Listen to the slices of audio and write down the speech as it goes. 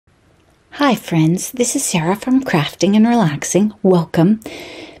Hi friends, this is Sarah from Crafting and Relaxing. Welcome.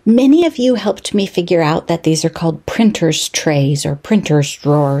 Many of you helped me figure out that these are called printer's trays or printer's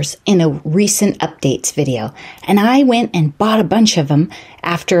drawers in a recent updates video. And I went and bought a bunch of them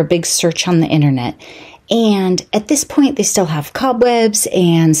after a big search on the internet. And at this point, they still have cobwebs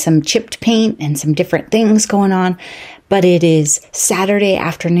and some chipped paint and some different things going on. But it is Saturday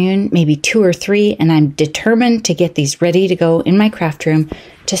afternoon, maybe 2 or 3, and I'm determined to get these ready to go in my craft room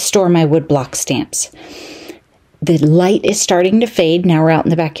to store my woodblock stamps. The light is starting to fade. Now we're out in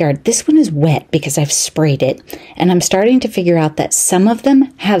the backyard. This one is wet because I've sprayed it, and I'm starting to figure out that some of them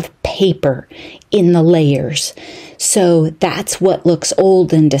have paper in the layers. So that's what looks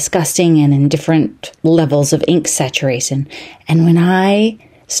old and disgusting and in different levels of ink saturation. And when I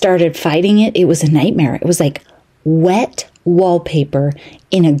started fighting it, it was a nightmare. It was like wet wallpaper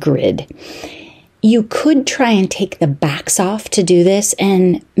in a grid. You could try and take the backs off to do this,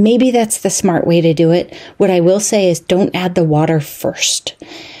 and maybe that's the smart way to do it. What I will say is don't add the water first.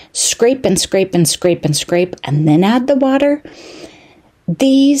 Scrape and scrape and scrape and scrape, and then add the water.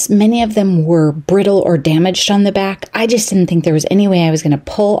 Many of them were brittle or damaged on the back. I just didn't think there was any way I was going to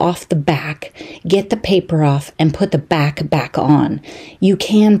pull off the back, get the paper off, and put the back on. You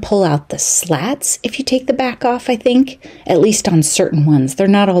can pull out the slats if you take the back off, I think, at least on certain ones. They're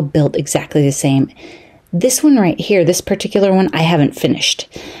not all built exactly the same. This one right here, this particular one, I haven't finished.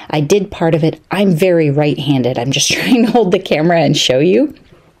 I did part of it. I'm very right-handed. I'm just trying to hold the camera and show you.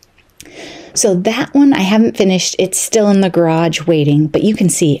 So that one I haven't finished. It's still in the garage waiting, but you can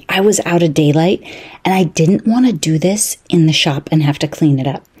see I was out of daylight and I didn't want to do this in the shop and have to clean it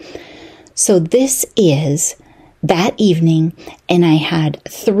up. So this is that evening, and I had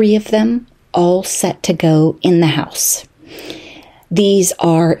 3 of them all set to go in the house. These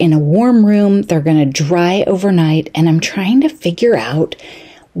are in a warm room. They're going to dry overnight, and I'm trying to figure out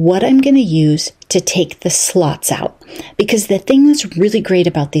what I'm going to use to take the slots out. Because the thing that's really great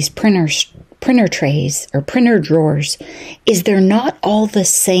about these printer trays or printer drawers is they're not all the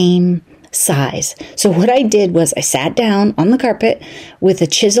same size. So what I did was I sat down on the carpet with a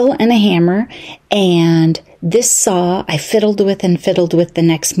chisel and a hammer, and this saw I fiddled with the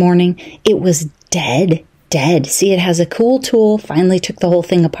next morning. It was dead. See, it has a cool tool. Finally took the whole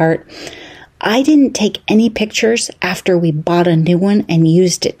thing apart. I didn't take any pictures after we bought a new one and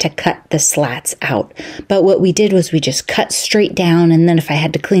used it to cut the slats out. But what we did was we just cut straight down, and then if I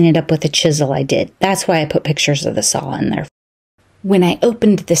had to clean it up with a chisel, I did. That's why I put pictures of the saw in there. When I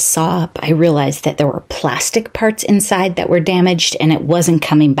opened this saw up, I realized that there were plastic parts inside that were damaged, and it wasn't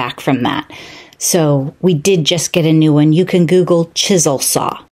coming back from that. So we did just get a new one. You can Google chisel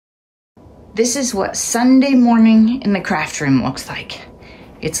saw. This is what Sunday morning in the craft room looks like.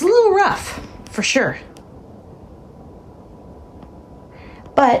 It's a little rough, for sure.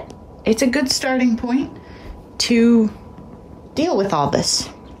 But it's a good starting point to deal with all this.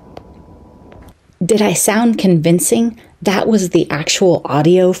 Did I sound convincing? That was the actual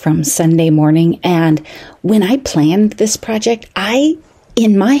audio from Sunday morning. And when I planned this project, I,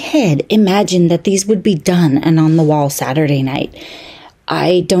 in my head, imagined that these would be done and on the wall Saturday night.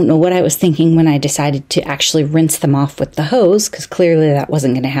 I don't know what I was thinking when I decided to actually rinse them off with the hose, because clearly that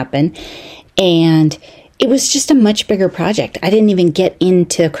wasn't going to happen. And it was just a much bigger project. I didn't even get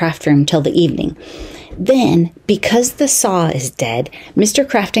into the craft room till the evening. Then, because the saw is dead, Mr.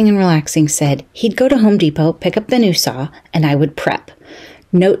 Crafting and Relaxing said he'd go to Home Depot, pick up the new saw, and I would prep.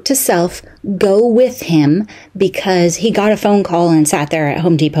 Note to self, go with him, because he got a phone call and sat there at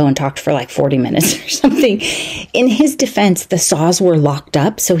Home Depot and talked for like 40 minutes or something. In his defense, the saws were locked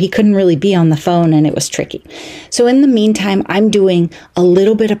up, so he couldn't really be on the phone, and it was tricky. So in the meantime, I'm doing a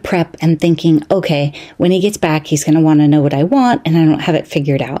little bit of prep and thinking, okay, when he gets back, he's going to want to know what I want, and I don't have it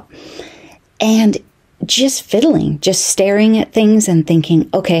figured out. And just fiddling, just staring at things and thinking,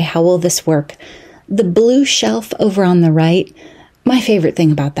 okay, how will this work? The blue shelf over on the right, my favorite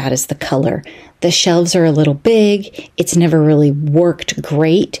thing about that is the color. The shelves are a little big. It's never really worked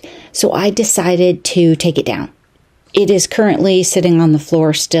great. So I decided to take it down. It is currently sitting on the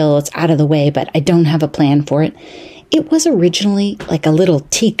floor still. It's out of the way, but I don't have a plan for it. It was originally like a little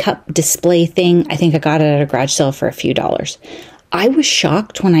teacup display thing. I think I got it at a garage sale for a few dollars. I was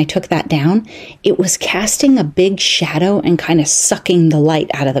shocked when I took that down. It was casting a big shadow and kind of sucking the light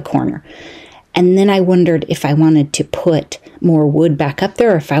out of the corner. And then I wondered if I wanted to put more wood back up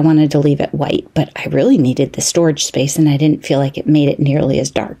there or if I wanted to leave it white. But I really needed the storage space, and I didn't feel like it made it nearly as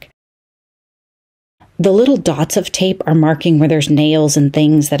dark. The little dots of tape are marking where there's nails and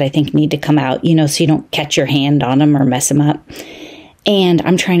things that I think need to come out, so you don't catch your hand on them or mess them up. And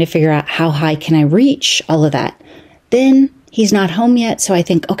I'm trying to figure out how high can I reach all of that. Then He's not home yet, so I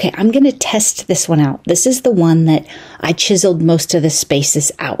think, okay, I'm going to test this one out. This is the one that I chiseled most of the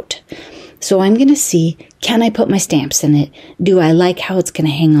spaces out. So I'm going to see, can I put my stamps in it? Do I like how it's going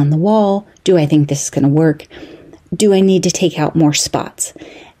to hang on the wall? Do I think this is going to work? Do I need to take out more spots?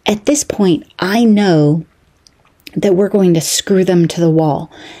 At this point, I know that we're going to screw them to the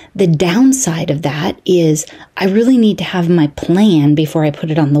wall. The downside of that is I really need to have my plan before I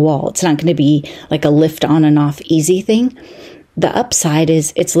put it on the wall. It's not going to be like a lift on and off easy thing. The upside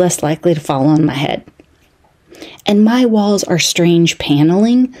is it's less likely to fall on my head. And my walls are strange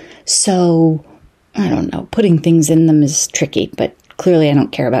paneling, so I don't know, putting things in them is tricky, but clearly I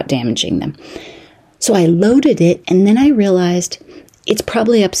don't care about damaging them. So I loaded it, and then I realized it's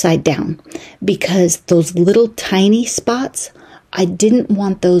probably upside down because those little tiny spots, I didn't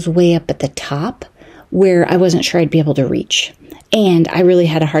want those way up at the top where I wasn't sure I'd be able to reach. And I really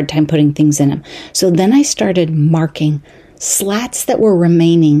had a hard time putting things in them. So then I started marking slats that were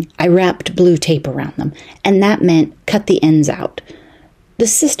remaining. I wrapped blue tape around them, and that meant cut the ends out. The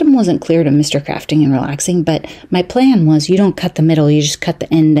system wasn't clear to Mr. Crafting and Relaxing, but my plan was you don't cut the middle, you just cut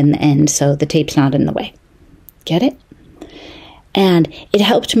the end and the end so the tape's not in the way. Get it? And it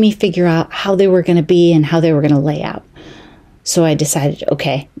helped me figure out how they were going to be and how they were going to lay out. So I decided,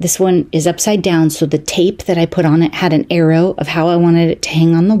 okay, this one is upside down, so the tape that I put on it had an arrow of how I wanted it to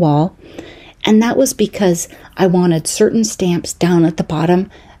hang on the wall. And that was because I wanted certain stamps down at the bottom,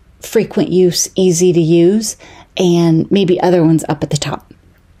 frequent use, easy to use, and maybe other ones up at the top.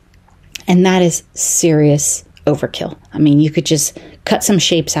 And that is serious overkill. I mean, you could just cut some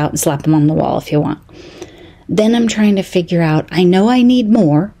shapes out and slap them on the wall if you want. Then I'm trying to figure out, I know I need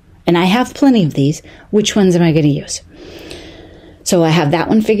more, and I have plenty of these. Which ones am I going to use? So I have that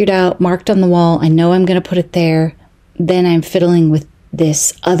one figured out, marked on the wall. I know I'm going to put it there. Then I'm fiddling with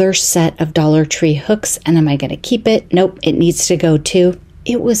this other set of Dollar Tree hooks, and am I going to keep it? Nope, it needs to go too.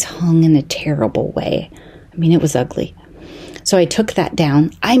 It was hung in a terrible way. I mean, it was ugly. So I took that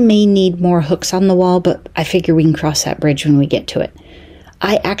down. I may need more hooks on the wall, but I figure we can cross that bridge when we get to it.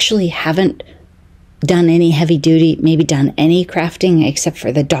 I actually haven't done any heavy duty, maybe done any crafting except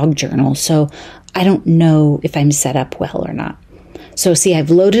for the dog journal. So I don't know if I'm set up well or not. So see, I've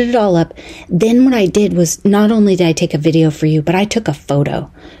loaded it all up. Then what I did was not only did I take a video for you, but I took a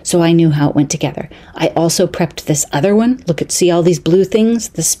photo. So I knew how it went together. I also prepped this other one. Look at, see all these blue things?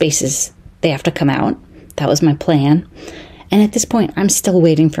 The spaces, they have to come out. That was my plan. And at this point, I'm still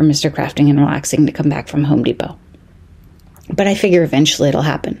waiting for Mr. Crafting and Relaxing to come back from Home Depot. But I figure eventually it'll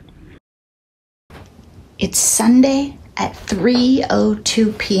happen. It's Sunday at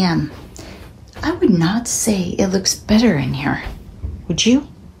 3:02 p.m. I would not say it looks better in here. Would you?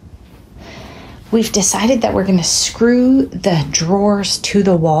 We've decided that we're going to screw the drawers to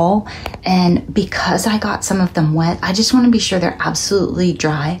the wall, and because I got some of them wet, I just want to be sure they're absolutely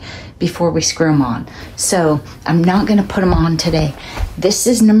dry before we screw them on. So I'm not going to put them on today. This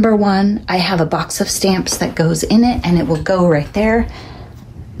is number one. I have a box of stamps that goes in it, and it will go right there.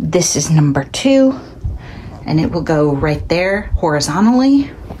 This is number two, and it will go right there horizontally.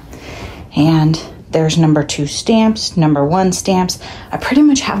 And there's number two stamps, number one stamps. I pretty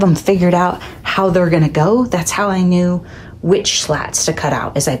much have them figured out how they're going to go. That's how I knew which slats to cut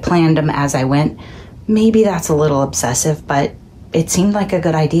out, as I planned them as I went. Maybe that's a little obsessive, but it seemed like a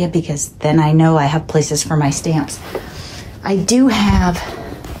good idea because then I know I have places for my stamps. I do have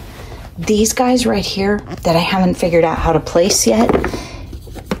these guys right here that I haven't figured out how to place yet.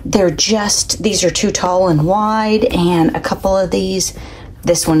 These are too tall and wide, and a couple of these,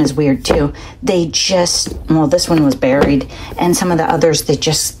 this one is weird too. This one was buried, and some of the others, they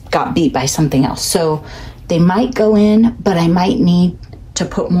just got beat by something else. So they might go in, but I might need to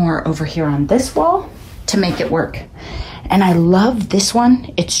put more over here on this wall to make it work. And I love this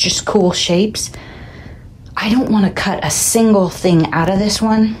one. It's just cool shapes. I don't want to cut a single thing out of this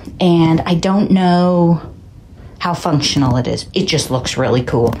one, and I don't know how functional it is. It just looks really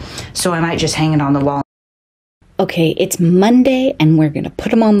cool. So I might just hang it on the wall. Okay, it's Monday, and we're going to put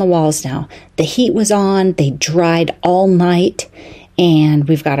them on the walls now. The heat was on. They dried all night, and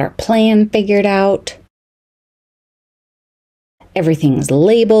we've got our plan figured out. Everything's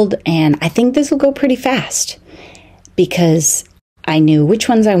labeled, and I think this will go pretty fast because I knew which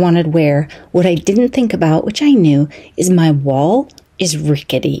ones I wanted where. What I didn't think about, which I knew, is my wall is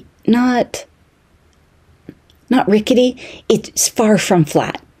rickety. Not rickety. It's far from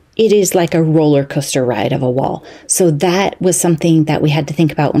flat. It is like a roller coaster ride of a wall. So that was something that we had to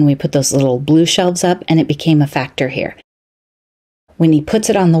think about when we put those little blue shelves up, and it became a factor here. When he puts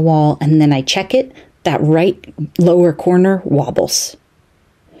it on the wall and then I check it, that right lower corner wobbles.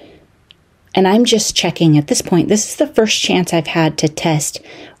 And I'm just checking at this point. This is the first chance I've had to test.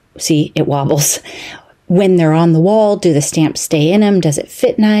 See, it wobbles. When they're on the wall, do the stamps stay in them? Does it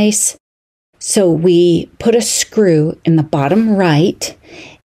fit nice? So we put a screw in the bottom right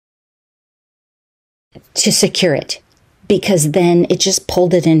to secure it, because then it just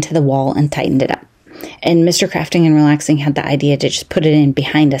pulled it into the wall and tightened it up. And Mr. Crafting and Relaxing had the idea to just put it in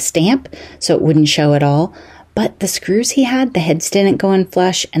behind a stamp so it wouldn't show at all. But the screws he had, the heads didn't go in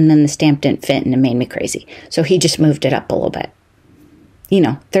flush, and then the stamp didn't fit, and it made me crazy. So he just moved it up a little bit. You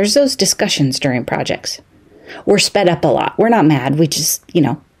know, there's those discussions during projects. We're sped up a lot. We're not mad. We just,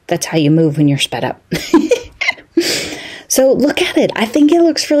 that's how you move when you're sped up. So look at it. I think it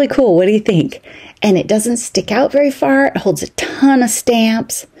looks really cool. What do you think? And it doesn't stick out very far. It holds a ton of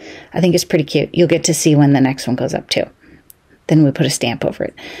stamps. I think it's pretty cute. You'll get to see when the next one goes up too. Then we put a stamp over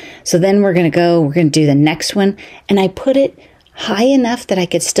it. So then we're going to do the next one. And I put it high enough that I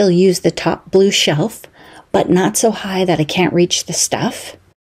could still use the top blue shelf, but not so high that I can't reach the stuff.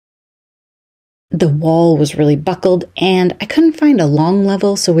 The wall was really buckled and I couldn't find a long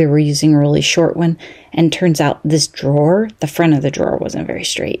level, so we were using a really short one. And turns out this drawer, the front of the drawer wasn't very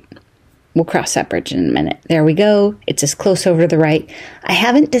straight. We'll cross that bridge in a minute. There we go. It's as close over to the right. I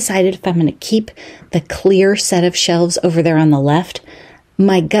haven't decided if I'm going to keep the clear set of shelves over there on the left.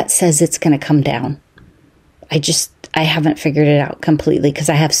 My gut says it's going to come down. I haven't figured it out completely because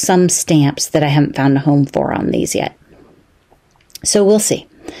I have some stamps that I haven't found a home for on these yet. So we'll see.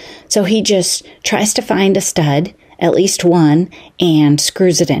 So he just tries to find a stud, at least one, and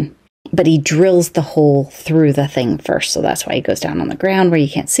screws it in. But he drills the hole through the thing first. So that's why he goes down on the ground where you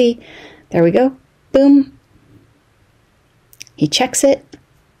can't see. There we go. Boom. He checks it.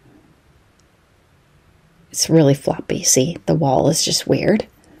 It's really floppy. See, the wall is just weird.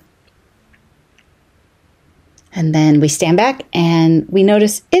 And then we stand back and we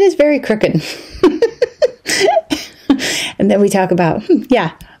notice it is very crooked. And then we talk about,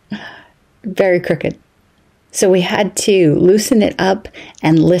 very crooked. So we had to loosen it up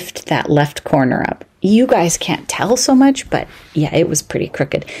and lift that left corner up. You guys can't tell so much, but yeah, it was pretty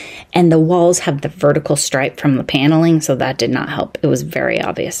crooked. And the walls have the vertical stripe from the paneling, so that did not help. It was very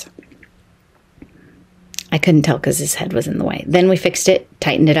obvious. I couldn't tell because his head was in the way. Then we fixed it,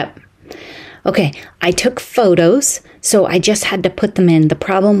 tightened it up. Okay, I took photos, so I just had to put them in. The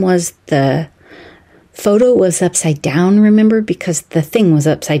problem was the photo was upside down, remember? Because the thing was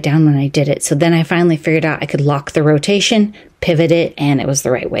upside down when I did it. So then I finally figured out I could lock the rotation, pivot it, and it was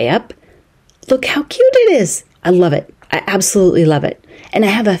the right way up. Look how cute it is. I love it. I absolutely love it. And I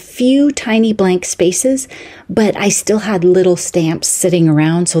have a few tiny blank spaces, but I still had little stamps sitting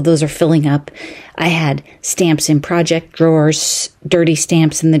around, so those are filling up. I had stamps in project drawers, dirty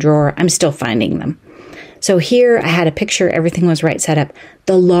stamps in the drawer. I'm still finding them. So here I had a picture. Everything was right set up.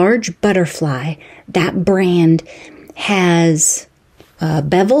 The large butterfly, that brand has a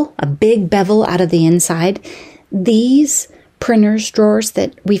bevel, a big bevel out of the inside. These printers drawers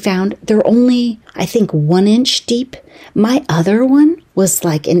that we found, they're only, I think, 1 inch deep. My other one was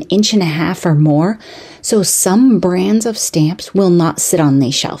like 1.5 inches or more. So some brands of stamps will not sit on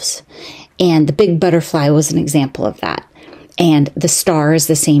these shelves. And the big butterfly was an example of that. And the star is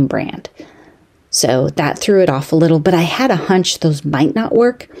the same brand. So that threw it off a little, but I had a hunch those might not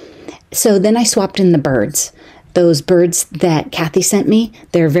work. So then I swapped in the birds. Those birds that Kathy sent me,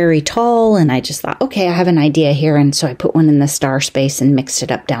 they're very tall, and I just thought, okay, I have an idea here, and so I put one in the star space and mixed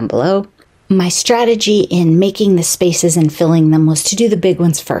it up down below. My strategy in making the spaces and filling them was to do the big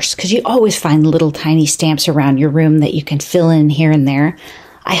ones first, because you always find little tiny stamps around your room that you can fill in here and there.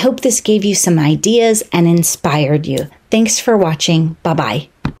 I hope this gave you some ideas and inspired you. Thanks for watching. Bye-bye.